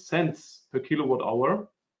 10 cents per kilowatt hour.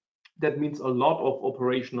 That means a lot of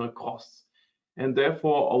operational costs. And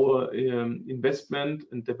therefore, our investment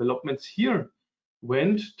and developments here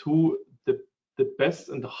went to the best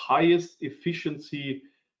and the highest efficiency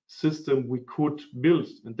system we could build.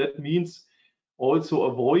 And that means also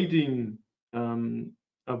avoiding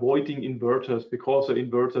inverters, because an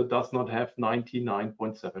inverter does not have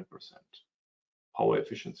 99.7% power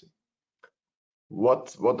efficiency.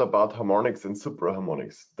 What about harmonics and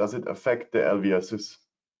supraharmonics? Does it affect the LVRSys?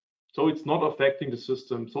 So it's not affecting the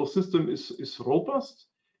system. So system is robust,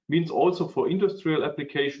 means also for industrial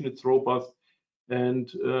application it's robust. And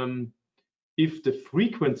if the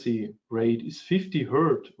frequency rate is 50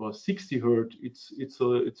 Hertz or 60 Hertz,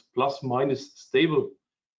 it's plus minus stable,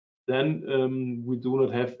 then we do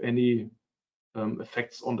not have any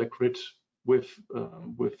effects on the grid with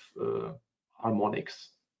harmonics.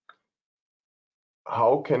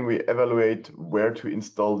 How can we evaluate where to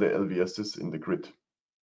install the LVRSys in the grid?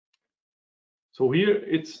 So here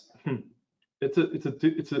it's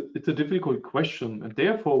a difficult question, and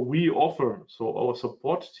therefore we offer, so our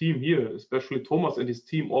support team here, especially Thomas and his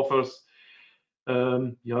team, offers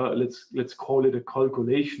let's call it a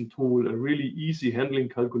calculation tool, a really easy handling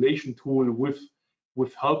calculation tool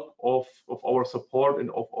with help of our support and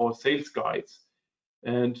of our sales guides.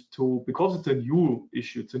 And because it's a new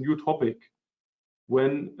issue, it's a new topic,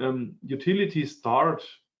 when utilities start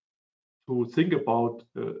to think about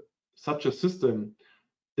such a system,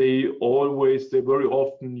 they very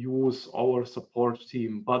often use our support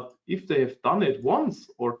team. But if they have done it once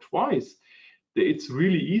or twice, it's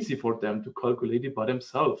really easy for them to calculate it by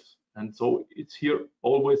themselves. And so it's here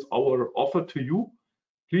always our offer to you.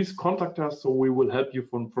 Please contact us so we will help you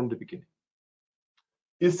from the beginning.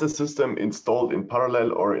 Is the system installed in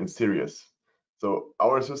parallel or in series? So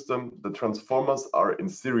our system, the transformers are in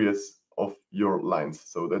series of your lines.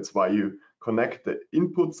 So that's why you connect the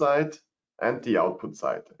input side and the output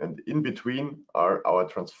side. And in between are our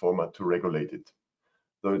transformer to regulate it.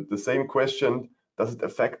 So the same question, does it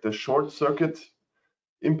affect the short circuit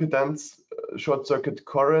impedance, short circuit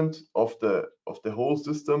current of the whole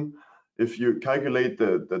system if you calculate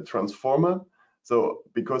the transformer? So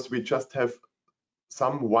because we just have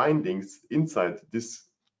some windings inside this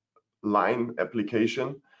line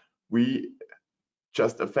application, we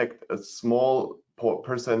just affect a small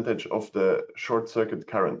percentage of the short circuit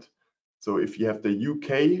current. So if you have the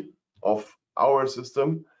UK of our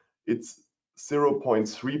system, it's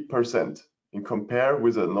 0.3%. In compare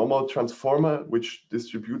with a normal transformer, which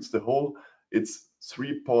distributes the whole, it's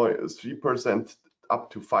 3%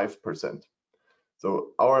 up to 5%.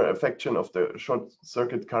 So our affection of the short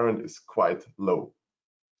circuit current is quite low.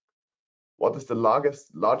 What is the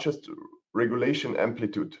largest regulation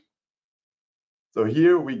amplitude? So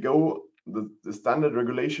here we go, the standard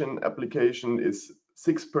regulation application is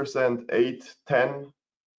 6%, 8, 10,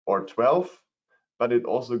 or 12, but it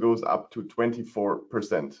also goes up to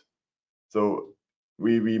 24%. So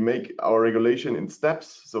we make our regulation in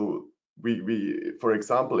steps. So we for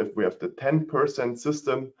example, if we have the 10%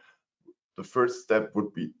 system, the first step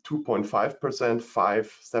would be 2.5%,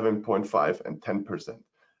 5, 7.5, and 10%.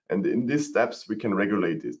 And in these steps, we can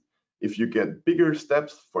regulate it. If you get bigger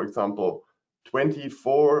steps, for example,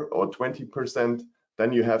 24 or 20%,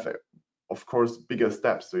 then you have, of course, bigger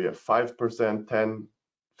steps. So you have 5%, 10,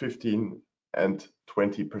 15, and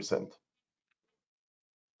 20%.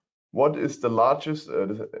 What is the largest?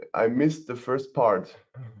 I missed the first part.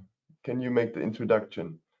 Can you make the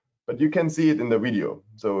introduction? But you can see it in the video.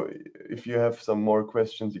 So if you have some more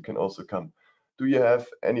questions, you can also come. Do you have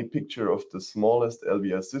any picture of the smallest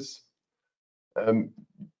LVRSys?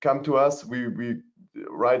 Come to us. We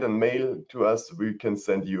write a mail to us. We can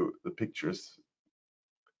send you the pictures.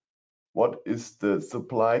 What is the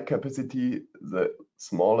supply capacity, the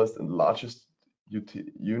smallest and largest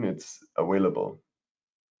units available?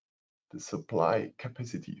 The supply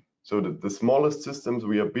capacity. So the smallest systems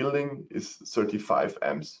we are building is 35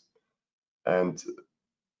 amps. And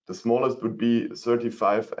the smallest would be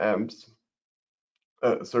 35 amps,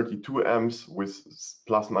 32 amps with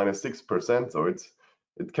plus minus 6%. So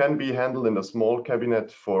it can be handled in a small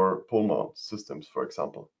cabinet for pole mount systems, for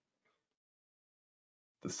example.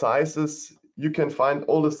 The sizes, you can find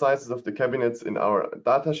all the sizes of the cabinets in our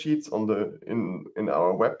data sheets on in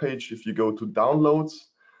our webpage. If you go to downloads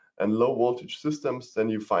and low voltage systems, then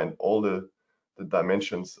you find all the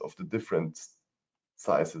dimensions of the different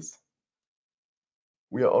sizes.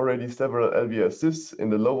 We are already several LVRSys in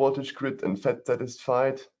the low voltage grid and FET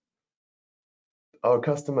satisfied. our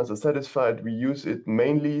customers are satisfied, we use it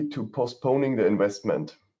mainly to postponing the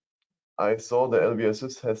investment. I saw the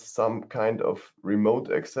LVRSys has some kind of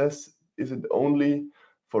remote access. Is it only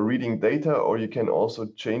for reading data, or you can also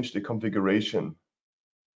change the configuration?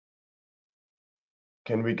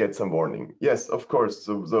 Can we get some warning? Yes, of course.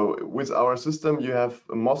 So with our system, you have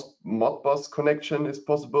a Modbus connection is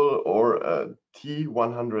possible, or a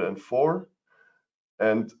T104.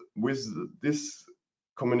 And with this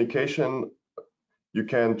communication, you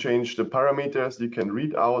can change the parameters, you can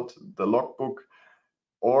read out the logbook,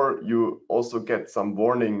 or you also get some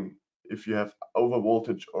warning if you have over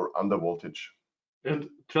voltage or under voltage. And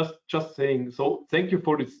just saying, so thank you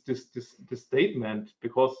for this statement,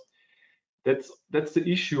 because that's the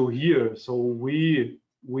issue here. So we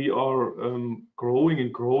are growing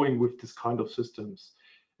and growing with this kind of systems,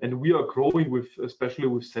 and we are growing with, especially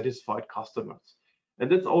with satisfied customers,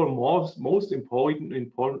 and that's our most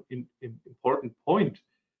important point,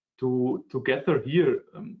 to gather here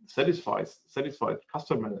satisfied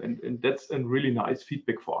customer, and that's a really nice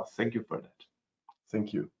feedback for us. Thank you for that.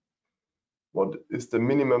 Thank you. What is the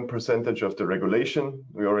minimum percentage of the regulation?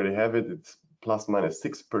 We already have it. It's plus minus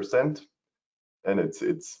 6%, and it's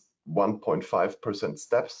 1.5%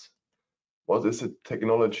 steps. What is the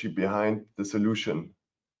technology behind the solution?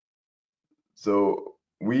 So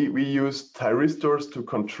we use thyristors to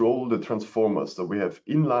control the transformers. So we have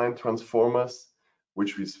inline transformers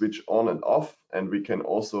which we switch on and off, and we can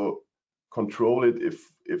also control it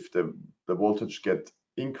if the voltage get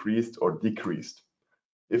increased or decreased.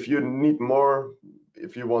 If you need more,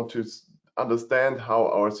 if you want to understand how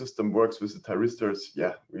our system works with the thyristors,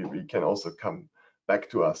 yeah, we can also come back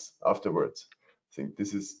to us afterwards. I think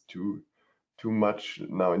this is too much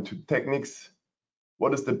now into techniques.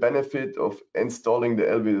 What is the benefit of installing the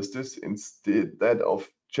LVRSys instead of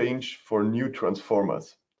change for new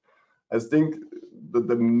transformers? I think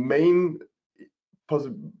the main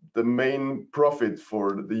profit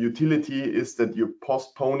for the utility is that you're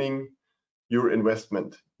postponing your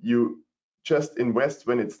investment. You just invest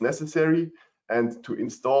when it's necessary, and to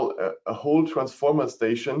install a whole transformer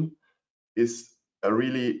station is a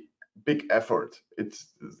really big effort. It's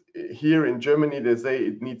here in Germany, they say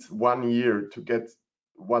it needs 1 year to get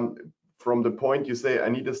one from the point you say I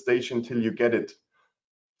need a station till you get it.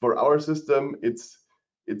 For our system, it's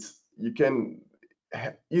you can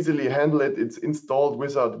easily handle it. It's installed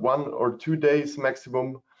without 1 or 2 days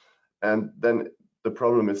maximum, and then the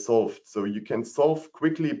problem is solved. So you can solve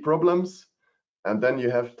quickly problems, and then you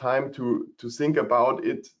have time to think about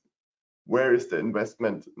it. Where is the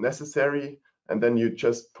investment necessary? And then you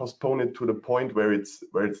just postpone it to the point where it's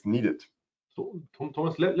needed. So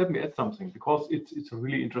Thomas, let me add something, because it's a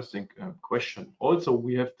really interesting question. Also,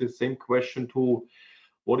 we have the same question to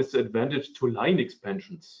what is the advantage to line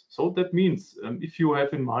expansions. So that means if you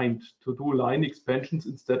have in mind to do line expansions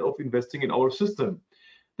instead of investing in our system,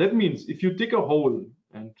 that means if you dig a hole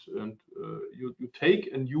and you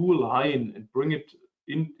take a new line and bring it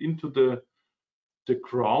into the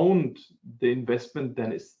ground, the investment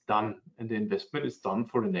then is done, and the investment is done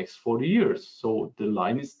for the next 40 years. So the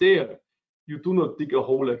line is there. You do not dig a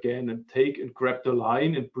hole again and take and grab the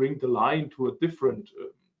line and bring the line to a different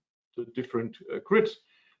grid.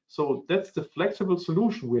 So that's the flexible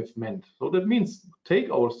solution we have meant. So that means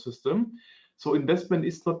take our system. So investment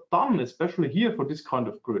is not done, especially here for this kind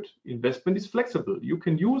of grid. Investment is flexible. You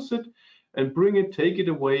can use it and bring it, take it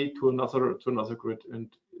away to another grid,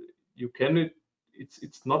 and you can.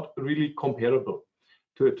 It's not really comparable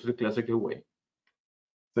to the classical way.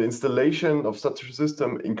 The installation of such a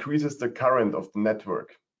system increases the current of the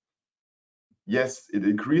network. Yes, it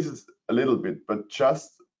increases a little bit, but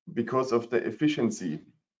just because of the efficiency.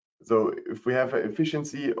 So if we have an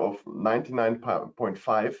efficiency of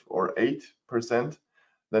 99.5 or 8%,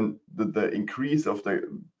 then the increase of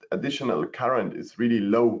the additional current is really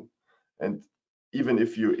low. And even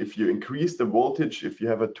if you increase the voltage, if you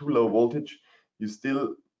have a too low voltage, you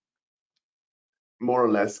still more or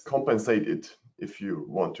less compensate it if you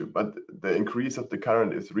want to, but the increase of the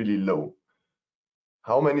current is really low.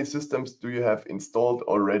 How many systems do you have installed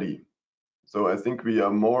already? So I think we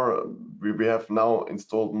have now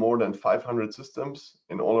installed more than 500 systems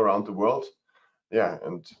in all around the world. Yeah,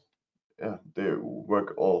 and yeah, they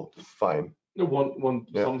work all fine.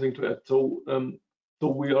 Something to add. So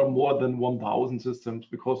we are more than 1,000 systems,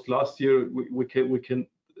 because last year we can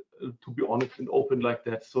to be honest and open like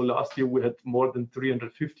that. So last year we had more than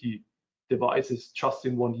 350 devices just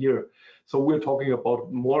in 1 year. So we're talking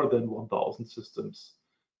about more than 1,000 systems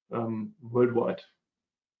worldwide.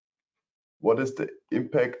 What is the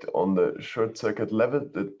impact on the short circuit level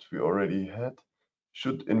that we already had?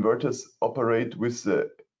 Should inverters operate with the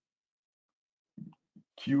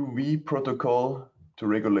QV protocol to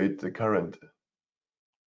regulate the current,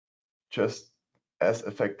 just as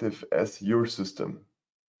effective as your system?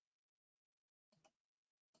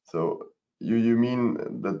 So you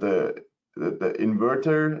mean that the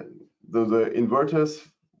inverter, the inverters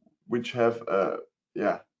which have a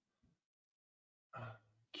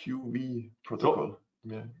QV protocol?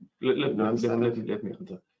 So, let me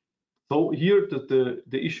answer. So here the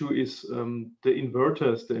issue is the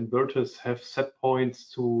inverters have set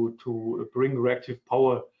points to bring reactive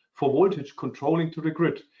power for voltage controlling to the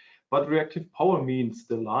grid. But reactive power means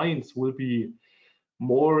the lines will be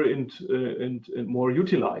more and more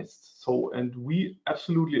utilized. So, and we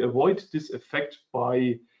absolutely avoid this effect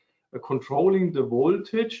by controlling the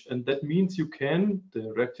voltage, and that means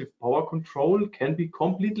the reactive power control can be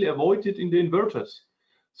completely avoided in the inverters.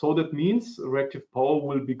 So that means reactive power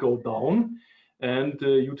will go down, and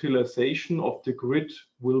the utilization of the grid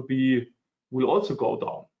will also go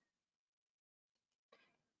down.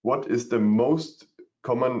 What is the most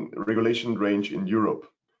common regulation range in Europe?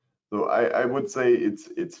 So I would say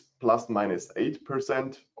it's plus minus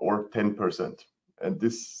 8% or 10%, and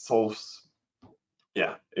this solves.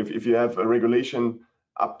 Yeah, if you have a regulation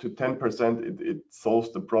up to 10%, it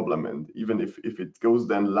solves the problem, and even if it goes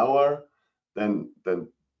then lower, then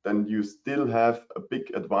you still have a big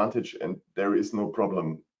advantage, and there is no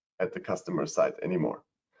problem at the customer side anymore.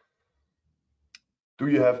 Do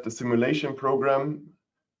you have the simulation program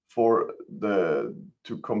for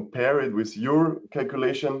to compare it with your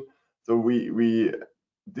calculation? So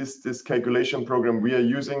this calculation program we are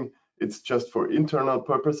using, it's just for internal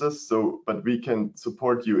purposes. So, but we can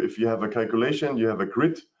support you if you have a calculation, you have a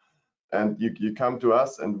grid, and you come to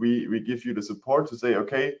us, and we give you the support to say,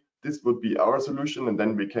 okay, this would be our solution, and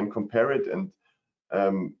then we can compare it and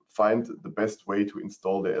find the best way to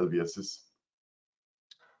install the LVRSys.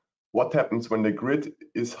 What happens when the grid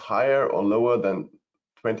is higher or lower than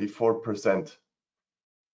 24%?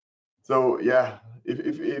 So yeah,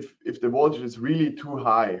 if the voltage is really too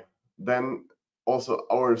high, then also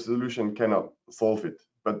our solution cannot solve it.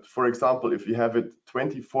 But for example, if you have it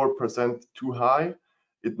 24% too high,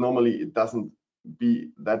 it normally doesn't be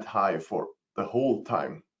that high for the whole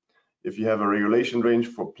time. If you have a regulation range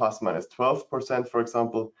for plus minus 12%, for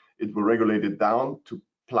example, it will regulate it down to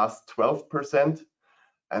plus 12%,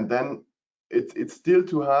 and then it's still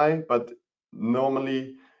too high, but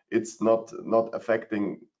normally it's not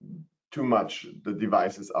affecting too much the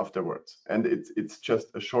devices afterwards, and it's just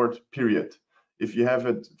a short period. If you have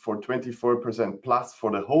it for 24% plus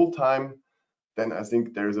for the whole time, then I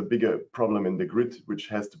think there is a bigger problem in the grid which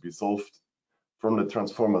has to be solved from the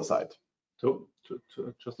transformer side. So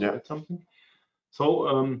to add something.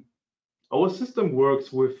 So our system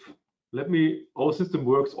works with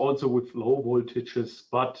also with low voltages,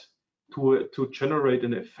 but to generate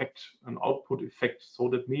an effect, an output effect. So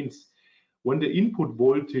that means when the input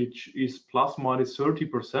voltage is plus minus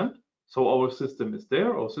 30%, so our system is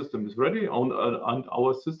there, our system is ready, and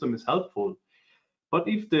our system is helpful. But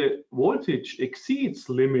if the voltage exceeds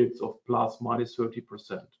limits of plus minus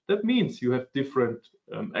 30%, that means you have different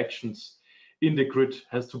actions in the grid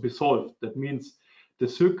has to be solved. That means the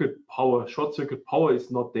circuit power, short circuit power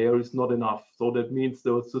is not there, is not enough. So that means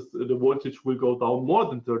the voltage will go down more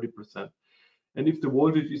than 30%. And if the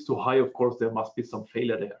voltage is too high, of course, there must be some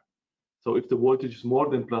failure there. So if the voltage is more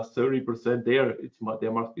than plus 30% there,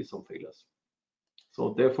 there must be some failures.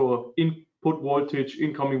 So therefore, input voltage,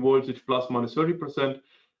 incoming voltage plus minus 30%.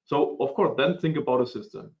 So of course, then think about a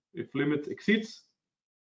system. If limit exceeds,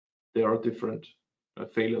 there are different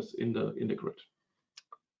failures in the grid.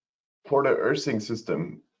 For the earthing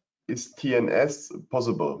system, is TNS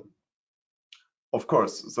possible? Of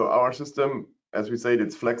course. So our system, as we said,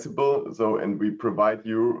 it's flexible. So, and we provide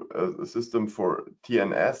you a system for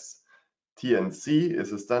TNS. TNC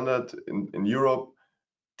is a standard in Europe,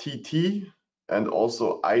 TT, and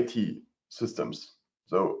also IT systems.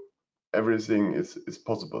 So everything is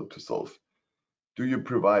possible to solve. Do you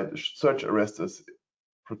provide surge arresters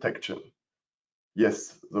protection?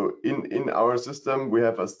 Yes. So in our system, we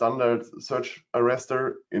have a standard surge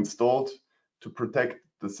arrestor installed to protect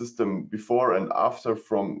the system before and after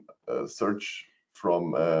from surge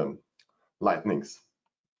from lightnings.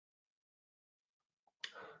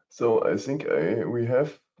 So I think we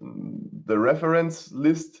have the reference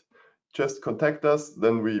list. Just contact us,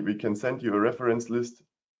 then we can send you a reference list.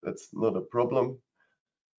 That's not a problem.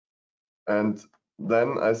 And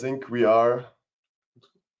then I think we are.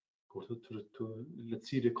 Go let's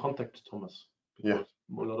see the contact, Thomas. Yeah,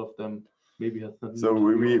 a lot of them maybe have. So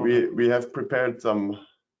we have prepared some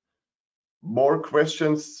more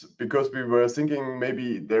questions, because we were thinking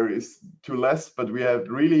maybe there is too less, but we had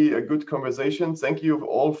really a good conversation. Thank you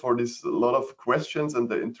all for this lot of questions and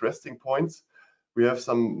the interesting points. We have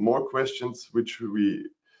some more questions which we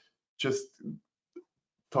just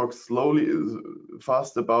talk slowly,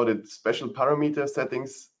 fast about it. Special parameter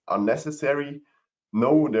settings are necessary.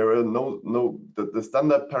 No, there are the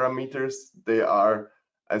standard parameters, they are,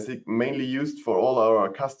 I think, mainly used for all our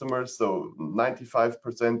customers. So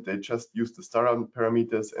 95% they just use the standard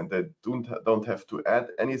parameters and they don't have to add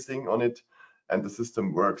anything on it, and the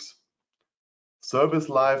system works. Service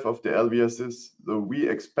life of the LVRSys, so we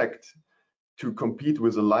expect to compete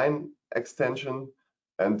with a line extension,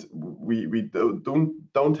 and we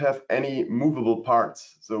don't have any movable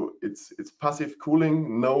parts. So it's passive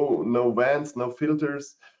cooling, no vents, no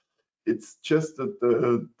filters. It's just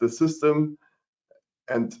the system,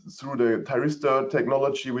 and through the thyristor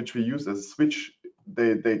technology which we use as a switch,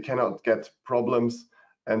 they cannot get problems,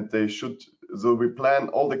 and they should. So we plan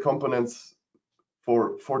all the components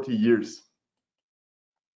for 40 years.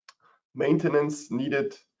 Maintenance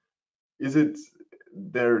needed, is it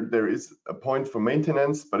there is a point for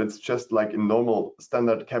maintenance, but it's just like in normal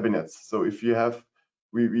standard cabinets. So if you have,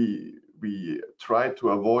 we try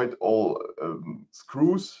to avoid all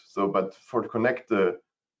screws. So but for to connect the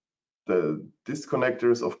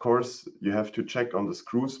disconnectors, of course you have to check on the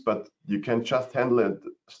screws, but you can just handle it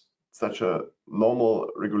such a normal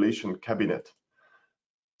regulation cabinet.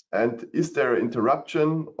 And is there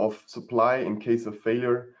interruption of supply in case of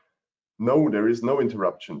failure? No, there is no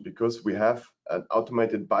interruption, because we have an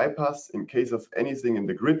automated bypass. In case of anything in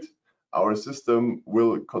the grid, our system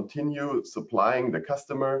will continue supplying the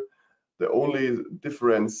customer. The only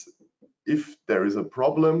difference, if there is a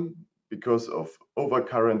problem because of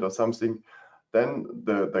overcurrent or something, then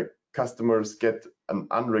the customers get an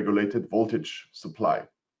unregulated voltage supply.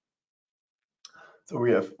 So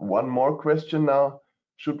we have one more question now.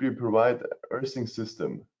 Should we provide an earthing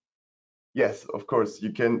system? Yes, of course,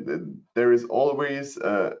 you can. There is always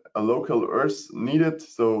a local earth needed.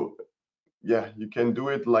 So yeah, you can do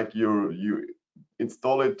it like you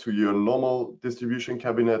install it to your normal distribution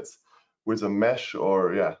cabinets with a mesh,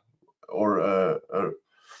 or a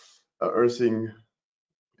earthing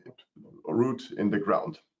route in the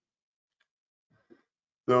ground.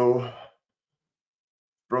 So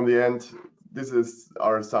from the end,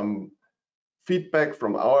 are some feedback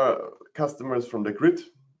from our customers from the grid.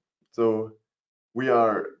 So we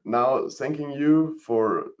are now thanking you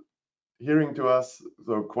for hearing to us.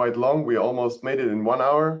 So quite long, we almost made it in 1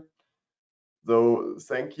 hour. So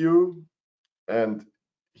thank you. And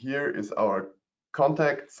here is our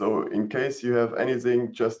contact. So in case you have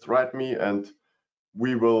anything, just write me and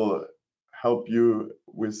we will help you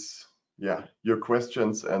with your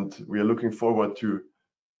questions. And we are looking forward to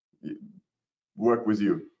work with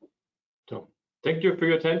you. So thank you for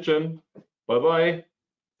your attention. Bye-bye.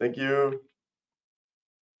 Thank you.